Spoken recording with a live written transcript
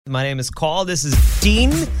My name is Carl. This is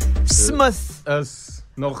Dean Smith. Is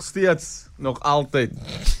nog steeds, nog altijd.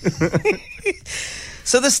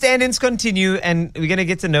 So the stand-ins continue, and we're going to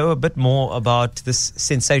get to know a bit more about this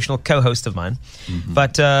sensational co-host of mine. Mm-hmm.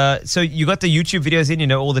 But so you got the YouTube videos in, you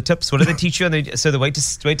know all the tips. What do they teach you? So the way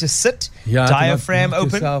to sit, diaphragm open.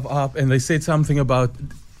 Yourself up, and they said something about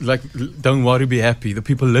like, don't worry, be happy. The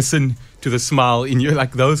people listen to the smile in you,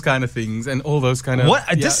 like those kind of things, and all those kind of. What?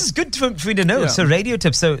 Yeah. This is good for you to know. Yeah. So radio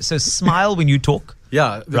tips. So smile when you talk.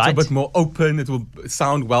 Yeah, it's a bit more open. It will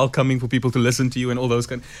sound welcoming for people to listen to you and all those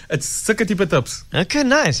kind. It's sulke type tips. Okay,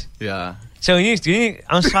 nice. Yeah. So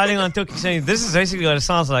I'm smiling on talk, saying this is basically what it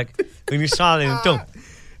sounds like when you're smiling on talk.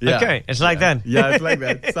 Yeah. Okay, it's like that. Yeah, it's like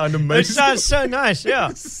that. It sounds amazing. It sounds so nice. Yeah.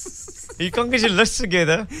 You can't get your lists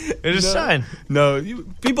together. It is fine. No,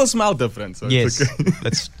 people smell different. So yes,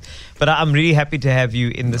 it's okay. But I'm really happy to have you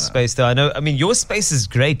in this space, though. I mean, your space is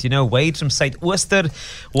great. You know, Wade from Saint Ooster,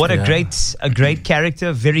 what a great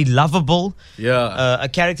character, very lovable. Yeah, a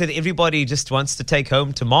character that everybody just wants to take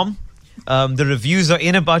home to mom. The reviews are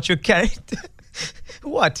in about your character.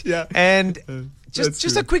 What? Yeah, and.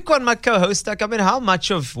 Just a quick one, my co-host. Like, I mean, how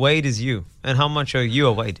much of Wade is you, and how much are you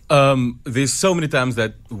of Wade? There's so many times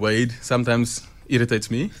that Wade sometimes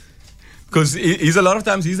irritates me, because he's a lot of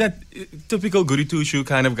times he's that typical goody two shoe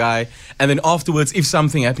kind of guy, and then afterwards, if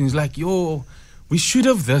something happens, he's like, "Yo, we should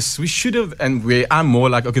have this, we should have," and I'm more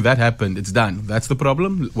like, "Okay, that happened, it's done. That's the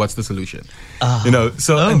problem. What's the solution?" You know.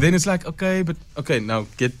 So and then it's like, okay, now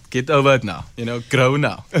get over it now. You know, grow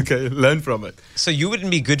now. Okay, learn from it. So you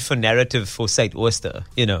wouldn't be good for narrative for Saint Ooster,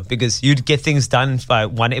 you know, because you'd get things done by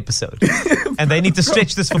one episode, and they need to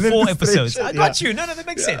stretch this for 4 episodes. I got you. No, that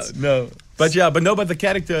makes sense. No. But the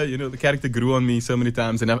character, you know, the character grew on me so many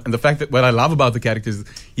times, and the fact that what I love about the character is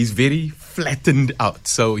he's very flattened out.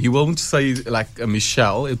 So he won't say like a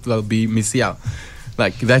Michelle; it will be Michelle.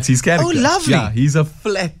 Like that's his character. Oh, lovely! Yeah, he's a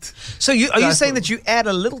flat. So are you saying that you add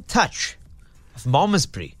a little touch of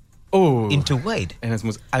Malmesbury into Wade? And it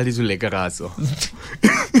must all so lekker raso.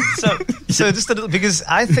 So just a little, because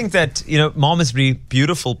I think that, you know, Malmesbury,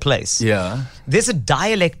 beautiful place. Yeah. There's a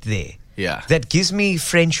dialect there. Yeah. That gives me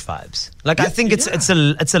French vibes. Like, I think it's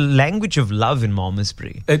a language of love in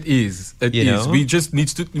Malmesbury. It is. It is. We just need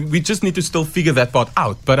to still figure that part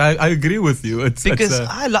out. But I agree with you. I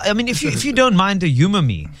mean, if you don't mind to humor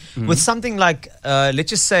me with something like, let's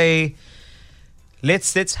just say,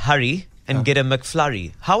 let's hurry and get a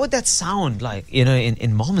McFlurry. How would that sound like, you know,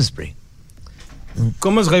 in Malmesbury?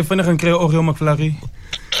 Kom ons ry vinnig en kry 'n Oreo McFlurry.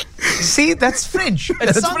 See, that's French.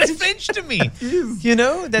 It sounds French to me. You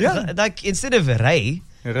know, like instead of ray,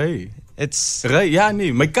 it's ray. Yeah,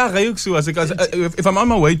 nee, my car ry ook so as if I'm on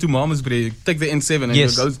my way to Malmesbury, take the N7 and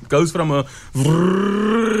it goes from a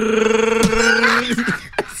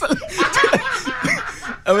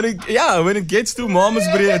when it gets to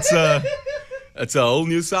Malmesbury, it's a whole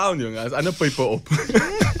new sound, jong. As ander pipe op.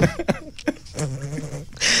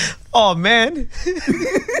 Oh, man.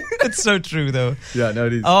 It's so true, though. Yeah, no,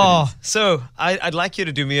 it is. Oh, so I'd like you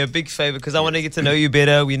to do me a big favor, because I want to get to know you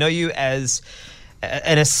better. We know you as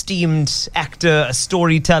an esteemed actor, a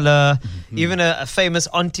storyteller, even a famous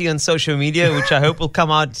auntie on social media, which I hope will come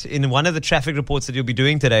out in one of the traffic reports that you'll be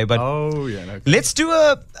doing today. But let's do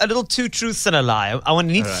a little 2 truths and a lie. I want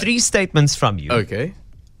to need 3 statements from you. Okay.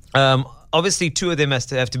 Obviously, 2 of them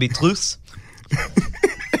have to be truths.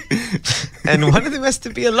 And one of them has to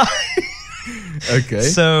be a lie. Okay.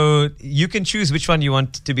 So you can choose which one you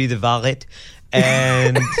want to be the Waarheid.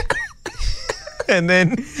 And and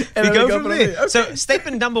then we go from there. Okay. So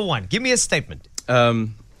statement number 1. Give me a statement.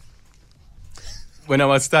 When I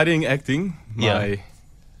was studying acting, my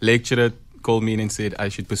lecturer called me in and said I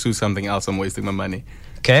should pursue something else. I'm wasting my money.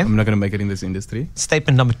 Okay. I'm not going to make it in this industry.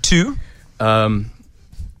 Statement number 2. I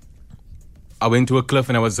went to a cliff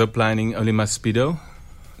and I was ziplining only my Speedo.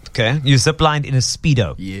 Okay. You ziplined in a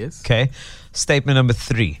Speedo. Yes. Okay. Statement number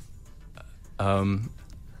 3. I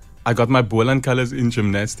got my Boland colors in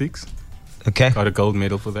gymnastics. Okay. Got a gold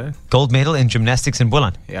medal for that. Gold medal in gymnastics in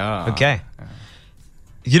Boland. Yeah. Okay.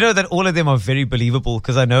 You know that all of them are very believable,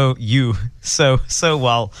 because I know you so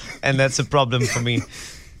well, and that's a problem for me.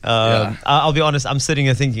 I'll be honest, I'm sitting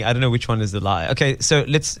here thinking, I don't know which one is the lie. Okay, so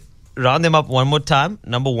let's round them up one more time.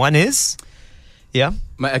 Number 1 is... Yeah.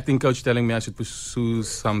 My acting coach telling me I should pursue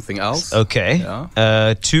something else. Okay.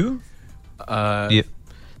 Yeah. 2.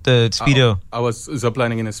 The Speedo. I was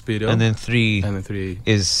ziplining in a Speedo. And then 3.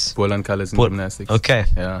 is Boland colors in gymnastics. Okay.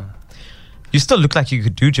 Yeah. You still look like you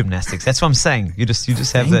could do gymnastics. That's what I'm saying. You just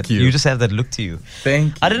have that. You just have that look to you. Thank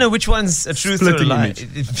you. I don't know which one's a truth or a lie.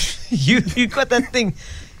 You got that thing.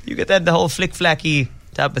 You got that the whole flick flacky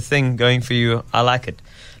type of thing going for you. I like it.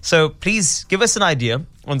 So please give us an idea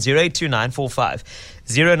on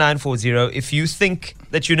 0829450940 if you think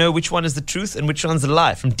that you know which one is the truth and which one's the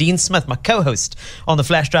lie. From Dean Smith, my co-host on the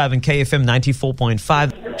Flash Drive in KFM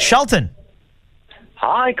 94.5. Shelton.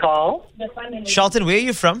 Hi, Carl. Shelton, where are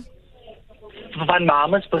you from? Van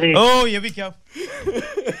Mamersbreed. Oh, here we go.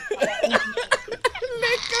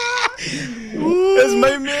 That's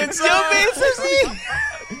my man. So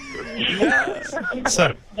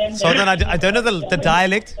then I don't know the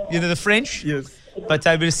dialect, the French. Yes. But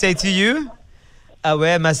I will say to you,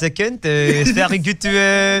 ouais, my second, it's very good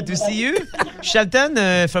to see you.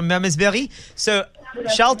 Shelton from Mamersbury. So,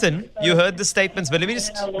 Shelton, you heard the statements, but let me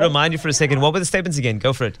just remind you for a second. What were the statements again?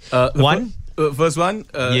 Go for it. One. First one.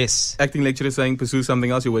 Yes. Acting lecturer saying pursue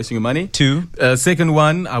something else, you're wasting your money. 2. Second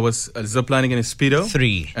one, I was ziplining in a Speedo.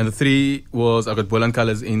 3. And the 3 was I got Boland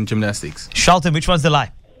colors in gymnastics. Shelton, which one's the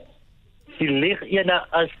lie? Die lieg ene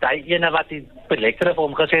is die ene wat die lecturer vir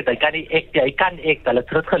hom gesê het, hy kan nie ek, hy kan ek, hulle het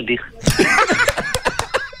terug gelieg.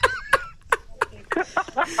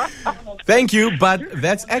 Thank you, but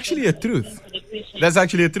that's actually a truth. That's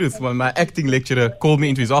actually a truth. When my acting lecturer called me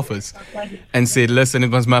into his office and said, listen, it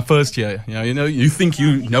was my first year. You think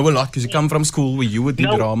you know a lot because you come from school where you would do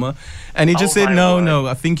drama. And he just said, no,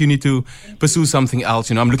 I think you need to pursue something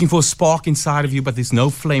else. I'm looking for a spark inside of you, but there's no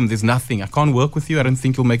flame. There's nothing. I can't work with you. I don't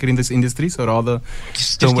think you'll make it in this industry. So rather,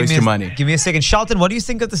 don't waste your money. Give me a second. Shelton, what do you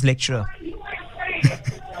think of this lecturer?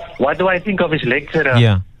 What do I think of his lecturer?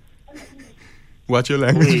 Yeah. Watch your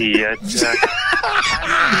language. I'm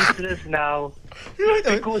speechless now.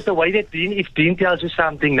 Because the way that if Dean tells you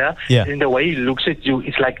something, and the way he looks at you,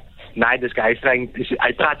 it's like, nah, this guy is trying,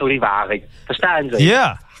 hy praat oor die waarheid. Verstaan jy?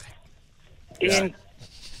 Yeah. En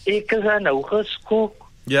ek is nou geskok.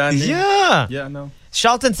 Yeah, no.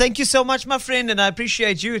 Shelton, thank you so much, my friend, and I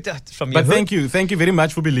appreciate you from your But thank you very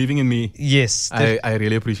much for believing in me. Yes. I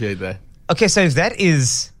really appreciate that. Okay, so if that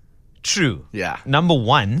is true, number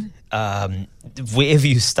one, wherever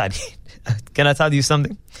you studied, can I tell you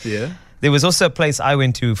something? Yeah. There was also a place I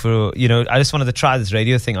went to for, I just wanted to try this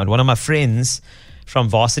radio thing out. One of my friends from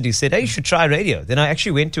varsity said, hey, you should try radio. Then I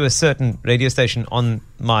actually went to a certain radio station on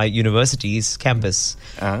my university's campus,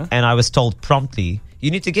 and I was told promptly,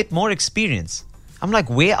 you need to get more experience. I'm like,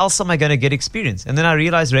 where else am I going to get experience? And then I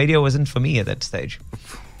realized radio wasn't for me at that stage.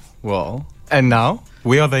 Well, and now?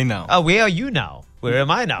 Where are they now? Where are you now? Where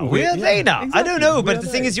am I now? Where are they now? Exactly. I don't know, but the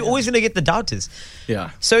thing is, you're always going to get the doubters.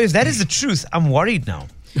 Yeah. So if that is the truth, I'm worried now.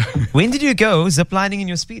 When did you go ziplining in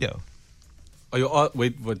your Speedo?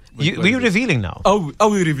 Wait, what We're revealing now. Oh,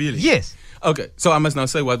 we're revealing? Yes. Okay, so I must now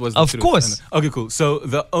say what was the truth. Of course. Okay, cool. So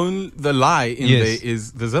the lie in there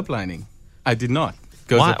is the ziplining. I did not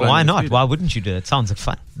go ziplining. Why not? Why wouldn't you do it? Sounds like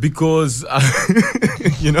fun. Because,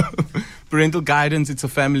 parental guidance, it's a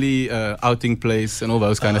family outing place and all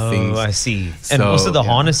those kind of things. Oh, I see. And also the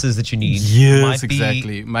harnesses that you need. Yes,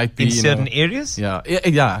 exactly. Might be in certain areas? Yeah,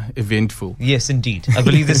 eventful. Yes, indeed. I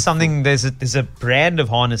believe there's something, there's a brand of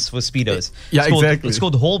harness for Speedos. Yeah, exactly. It's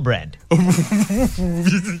called Hall Brand.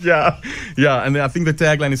 Yeah. And I think the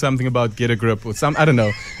tagline is something about get a grip or I don't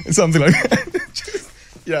know, something like that.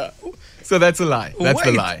 Yeah. So that's a lie. That's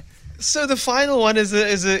the lie. So the final one is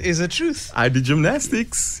a truth. I did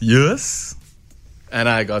gymnastics, yes. And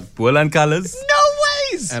I got Boland colors.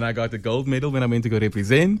 No ways! And I got the gold medal when I went to go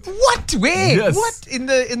represent. What? Where? Yes. What? In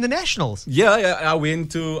the nationals? Yeah. I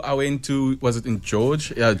went to was it in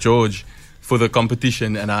George? Yeah, George for the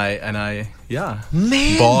competition and I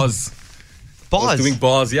Man. Bars. Bars. I was doing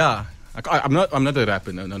bars, yeah. I'm not a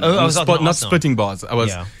rapper, no. Not spitting bars. I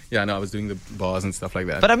was I was doing the bars and stuff like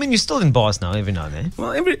that. But I mean, you're still in bars now, every now and then.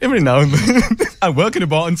 Well, every now and then. I work in a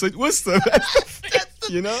bar in St. Worcester.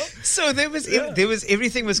 So there was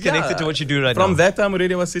everything was connected to what you do right now. From that time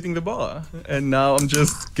already I was sitting the bar. And now I'm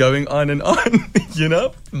just going on and on,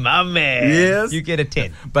 My man. Yes. You get a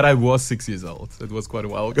 10. But I was 6 years old. So it was quite a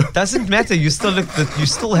while ago. Doesn't matter. You still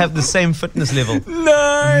have the same fitness level. No.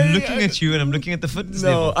 I'm looking at you and I'm looking at the fitness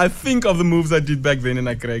level. No, I think of the moves I did back then and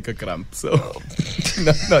I crack a cramp. So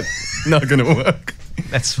not going to work.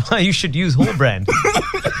 That's why you should use Hall Brand.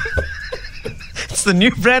 It's the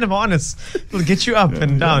new brand of harness. It'll get you up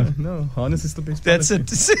and down. No, harness is the best. That's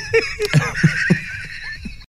it.